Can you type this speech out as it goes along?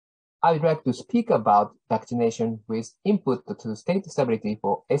I would like to speak about vaccination with input to state stability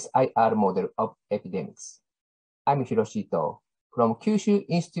for SIR model of epidemics. I'm Hiroshi from Kyushu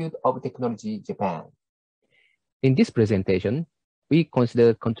Institute of Technology, Japan. In this presentation, we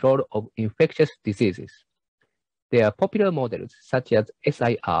consider control of infectious diseases. There are popular models such as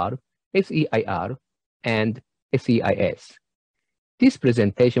SIR, SEIR, and SEIS. This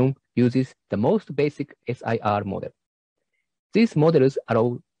presentation uses the most basic SIR model. These models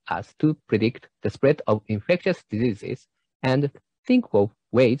allow us to predict the spread of infectious diseases and think of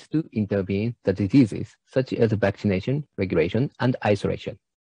ways to intervene the diseases such as vaccination, regulation, and isolation.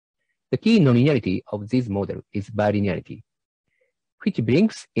 The key nonlinearity of this model is bilinearity, which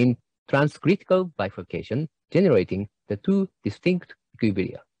brings in transcritical bifurcation, generating the two distinct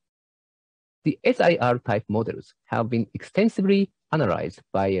equilibria. The SIR type models have been extensively analyzed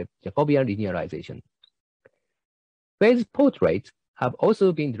by Jacobian linearization. Phase portraits have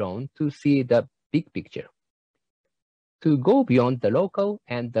also been drawn to see the big picture. To go beyond the local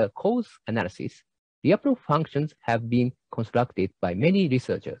and the cause analysis, Lyapuno functions have been constructed by many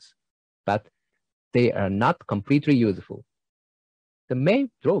researchers, but they are not completely useful. The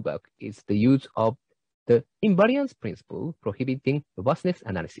main drawback is the use of the invariance principle prohibiting robustness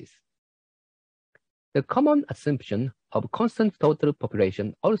analysis. The common assumption of constant total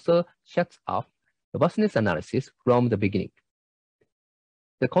population also shuts off robustness analysis from the beginning.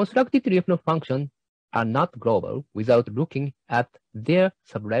 The constructed Lyapuno functions are not global without looking at their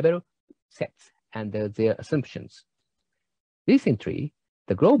sublevel sets and their assumptions. Recently,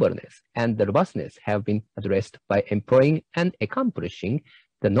 the globalness and the robustness have been addressed by employing and accomplishing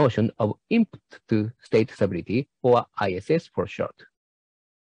the notion of input to state stability, or ISS for short.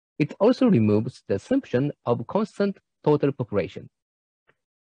 It also removes the assumption of constant total population.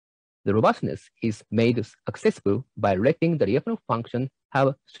 The robustness is made accessible by letting the Lyapuno function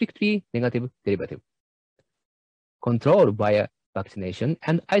have strictly negative derivative. Control via vaccination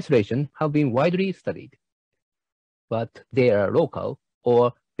and isolation have been widely studied, but they are local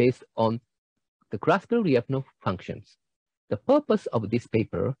or based on the classical Lyapuno functions. The purpose of this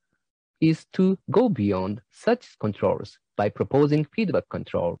paper is to go beyond such controls by proposing feedback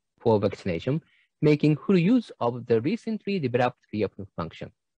control for vaccination, making full use of the recently developed Lyapuno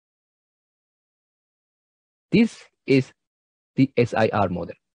function. This is the SIR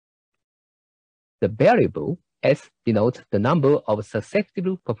model. The variable S denotes the number of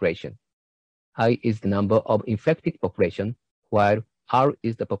susceptible population. I is the number of infected population, while R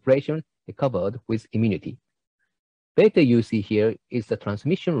is the population recovered with immunity. Beta you see here is the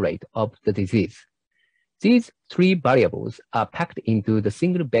transmission rate of the disease. These three variables are packed into the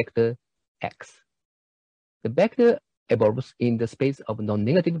single vector X. The vector evolves in the space of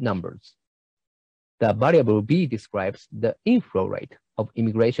non-negative numbers. The variable B describes the inflow rate of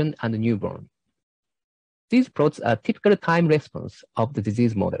immigration and newborn. These plots are typical time response of the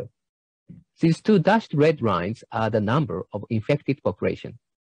disease model. These two dashed red lines are the number of infected population.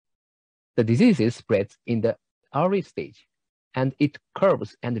 The disease spreads in the early stage, and it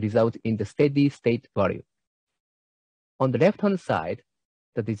curves and results in the steady state value. On the left-hand side,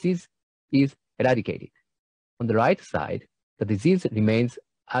 the disease is eradicated. On the right side, the disease remains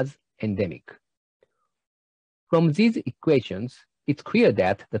as endemic. From these equations, it's clear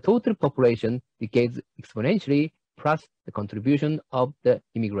that the total population decays exponentially plus the contribution of the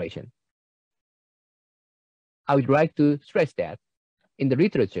immigration. I would like to stress that in the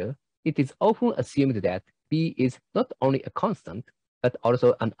literature, it is often assumed that B is not only a constant, but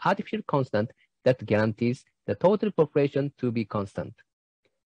also an artificial constant that guarantees the total population to be constant.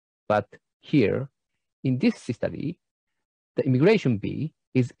 But here, in this study, the immigration B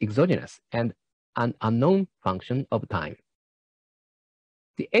is exogenous and an unknown function of time.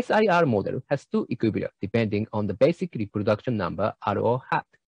 The SIR model has two equilibria depending on the basic reproduction number RO hat.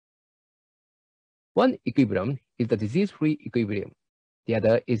 One equilibrium is the disease-free equilibrium. The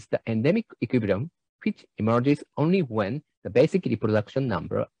other is the endemic equilibrium, which emerges only when the basic reproduction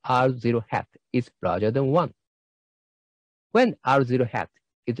number R0 hat is larger than 1. When R0 hat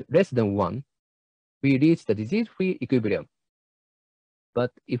is less than 1, we reach the disease-free equilibrium.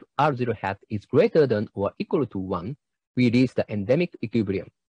 But if R0 hat is greater than or equal to 1, we reach the endemic equilibrium.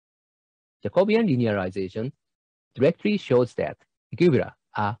 Jacobian linearization directly shows that equilibria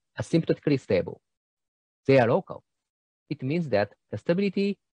are asymptotically stable. They are local. It means that the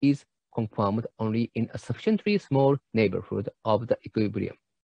stability is confirmed only in a sufficiently small neighborhood of the equilibrium.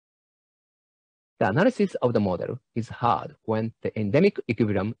 The analysis of the model is hard when the endemic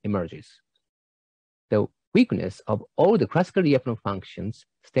equilibrium emerges. The weakness of all the classical Lyapuno functions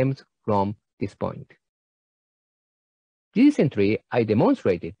stems from this point. Recently, I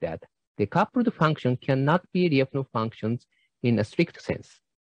demonstrated that decoupled function cannot be Lyapunov functions in a strict sense.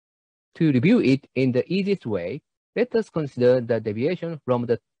 To review it in the easiest way, let us consider the deviation from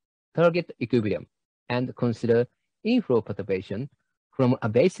the target equilibrium and consider inflow perturbation from a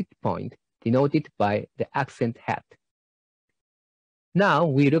basic point denoted by the accent hat. Now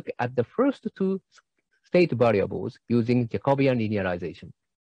we look at the first two state variables using Jacobian linearization.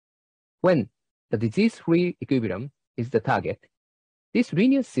 When the disease-free equilibrium is the target, this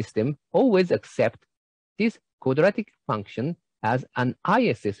linear system always accepts this quadratic function as an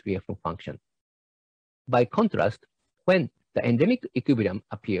ISS Lyapunov function. By contrast, when the endemic equilibrium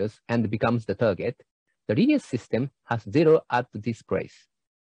appears and becomes the target, the linear system has 0 at this place.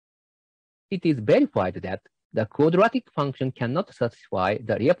 It is verified that the quadratic function cannot satisfy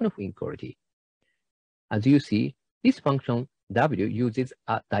the Lyapunov inequality. As you see, this function W uses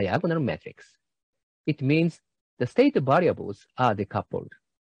a diagonal matrix. It means the state variables are decoupled.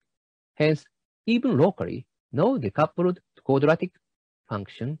 Hence, even locally, no decoupled quadratic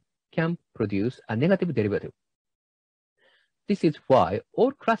function can produce a negative derivative. This is why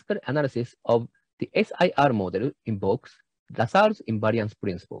all classical analysis of the SIR model invokes Lassalle's invariance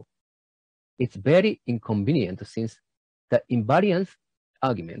principle. It's very inconvenient since the invariance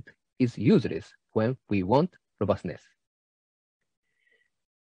argument is useless when we want robustness.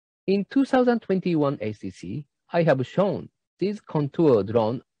 In 2021 ACC, I have shown this contour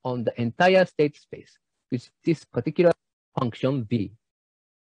drawn on the entire state space with this particular function V.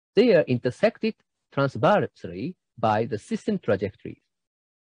 They are intersected transversely by the system trajectories.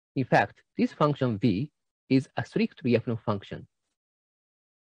 In fact, this function V is a strict Lyapunov function.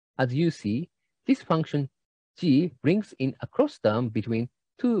 As you see, this function G brings in a cross term between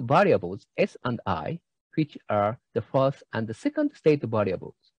two variables S and I, which are the first and the second state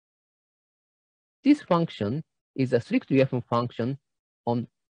variables. This function is a strict Lyapunov function on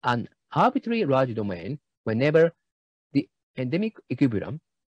an arbitrary large domain whenever the endemic equilibrium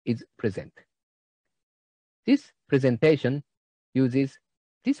is present. This presentation uses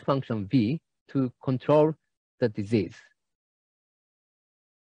this function V to control the disease,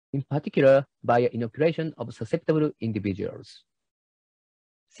 in particular via inoculation of susceptible individuals.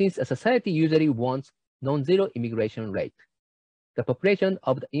 Since a society usually wants non-zero immigration rate, the population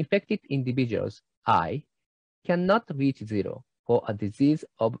of the infected individuals, I, cannot reach 0 for a disease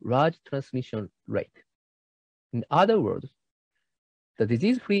of large transmission rate. In other words, the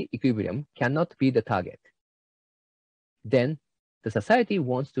disease-free equilibrium cannot be the target. Then, the society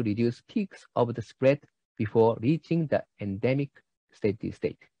wants to reduce peaks of the spread before reaching the endemic steady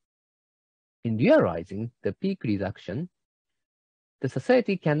state. In realizing the peak reduction, the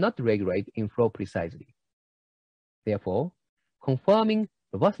society cannot regulate inflow precisely. Therefore, confirming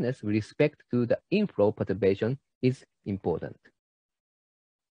robustness with respect to the inflow perturbation is important.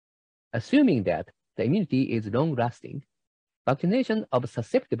 Assuming that the immunity is long-lasting, vaccination of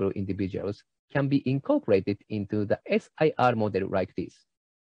susceptible individuals can be incorporated into the SIR model like this.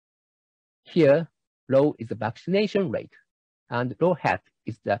 Here, rho is the vaccination rate, and rho hat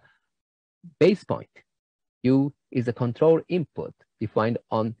is the base point. U is the control input defined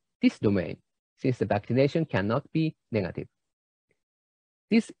on this domain, since the vaccination cannot be negative.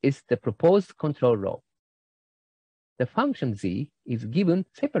 This is the proposed control rho. The function Z is given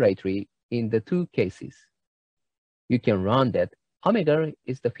separately in the two cases. You can learn that omega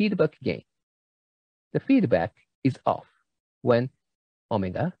is the feedback gain. The feedback is off when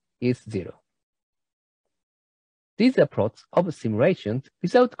omega is 0. These are plots of simulations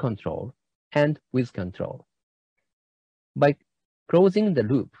without control and with control. By closing the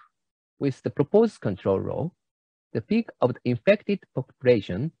loop with the proposed control rho, the peak of the infected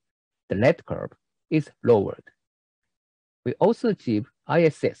population, the red curve, is lowered. We also achieve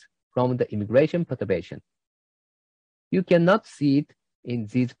ISS from the immigration perturbation. You cannot see it in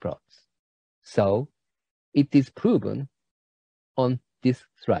these plots, so it is proven on this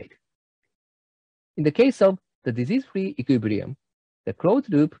slide. In the case of the disease-free equilibrium, the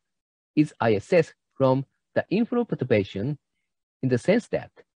closed loop is ISS from the inflow perturbation in the sense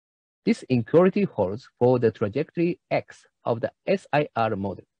that this inequality holds for the trajectory X of the SIR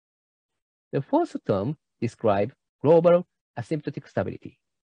model. The first term describes global asymptotic stability,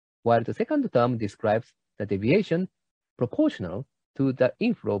 while the second term describes the deviation proportional to the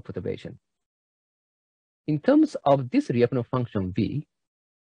inflow perturbation. In terms of this Lyapunov function V,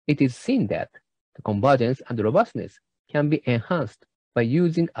 it is seen that the convergence and robustness can be enhanced by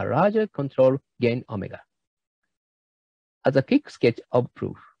using a larger control gain omega. As a quick sketch of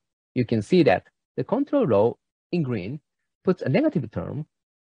proof, you can see that the control rho in green puts a negative term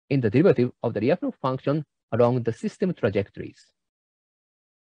in the derivative of the Lyapunov function along the system trajectories.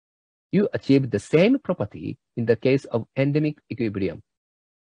 You achieve the same property in the case of endemic equilibrium.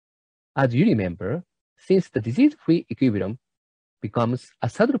 As you remember, since the disease-free equilibrium becomes a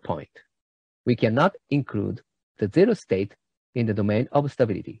saddle point, we cannot include the zero state in the domain of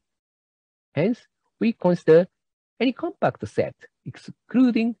stability. Hence, we consider any compact set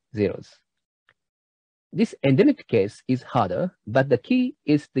excluding zeros. This endemic case is harder, but the key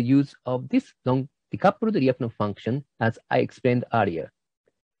is the use of this non-decoupled Lyapunov function as I explained earlier.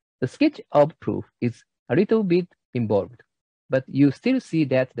 The sketch of proof is a little bit involved, but you still see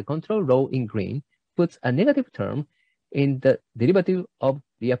that the control law in green puts a negative term in the derivative of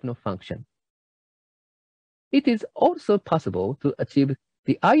Lyapunov function. It is also possible to achieve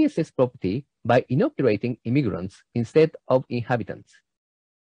the ISS property by inoculating immigrants instead of inhabitants.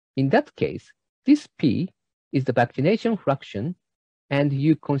 In that case, this P is the vaccination fraction, and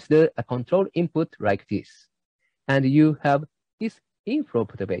you consider a control input like this, and you have this inflow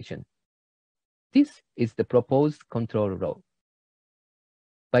perturbation. This is the proposed control law.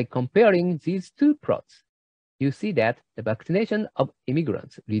 By comparing these two plots, you see that the vaccination of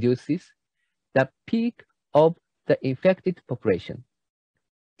immigrants reduces the peak of the infected population.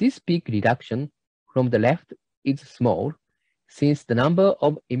 This peak reduction from the left is small, since the number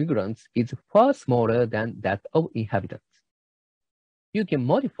of immigrants is far smaller than that of inhabitants. You can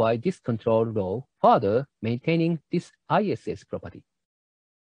modify this control law further, maintaining this ISS property.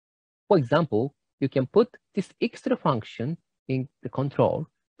 For example, you can put this extra function in the control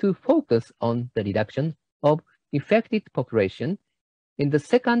to focus on the reduction of infected population in the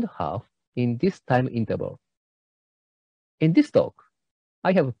second half in this time interval. In this talk,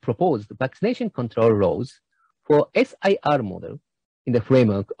 I have proposed vaccination control laws for SIR model in the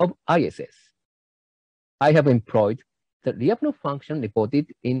framework of ISS. I have employed the Lyapunov function reported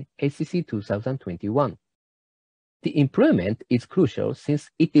in ACC 2021. The improvement is crucial since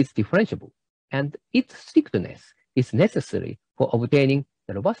it is differentiable, and its strictness is necessary for obtaining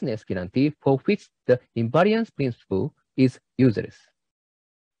the robustness guarantee for which the invariance principle is useless.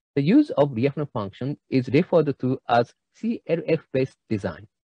 The use of Lyapunov function is referred to as CLF-based design.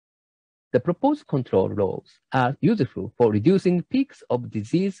 The proposed control laws are useful for reducing peaks of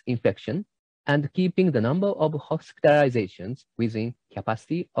disease infection and keeping the number of hospitalizations within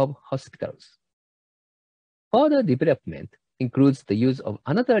capacity of hospitals. Further development includes the use of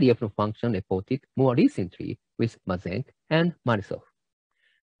another Lyapunov function reported more recently with Mazenk and Marisov.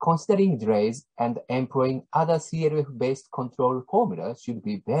 Considering delays and employing other CLF-based control formulas should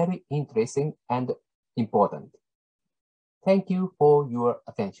be very interesting and important. Thank you for your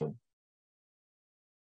attention.